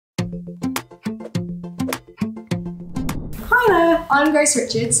I'm Grace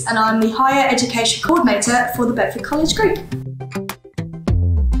Richards and I'm the Higher Education Co-ordinator for the Bedford College Group.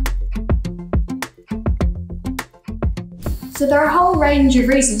 So there are a whole range of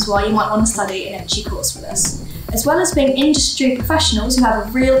reasons why you might want to study an EdG course with us. As well as being industry professionals who have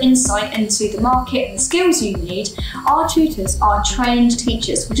a real insight into the market and the skills you need, our tutors are trained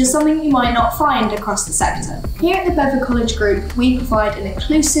teachers, which is something you might not find across the sector. Here at the Bedford College Group, we provide an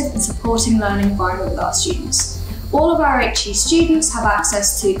inclusive and supporting learning environment with our students. All of our HE students have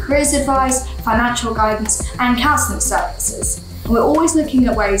access to careers advice, financial guidance and counselling services. And we're always looking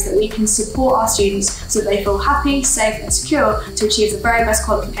at ways that we can support our students so that they feel happy, safe and secure to achieve the very best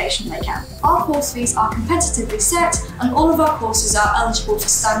qualification they can. Our course fees are competitively set and all of our courses are eligible for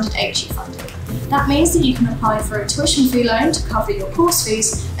standard HE funding. That means that you can apply for a tuition fee loan to cover your course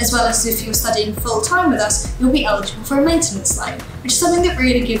fees, as well as if you're studying full-time with us, you'll be eligible for a maintenance loan, which is something that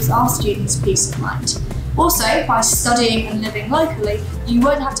really gives our students peace of mind. Also, by studying and living locally, you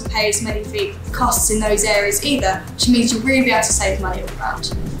won't have to pay as many costs in those areas either, which means you'll really be able to save money all around.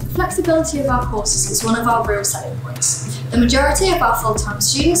 The flexibility of our courses is one of our real selling points. The majority of our full-time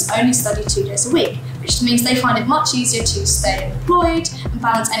students only study 2 days a week, which means they find it much easier to stay employed and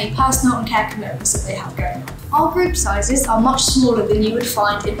balance any personal and care commitments that they have going on. Our group sizes are much smaller than you would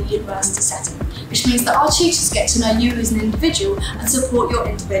find in the university setting, which means that our tutors get to know you as an individual and support your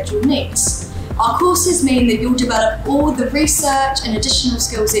individual needs. Our courses mean that you'll develop all the research and additional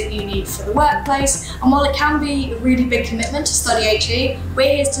skills that you need for the workplace, and while it can be a really big commitment to study HE,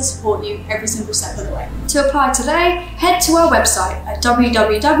 we're here to support you every single step of the way. To apply today, head to our website at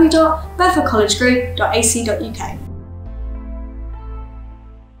www.bedfordcollegegroup.ac.uk.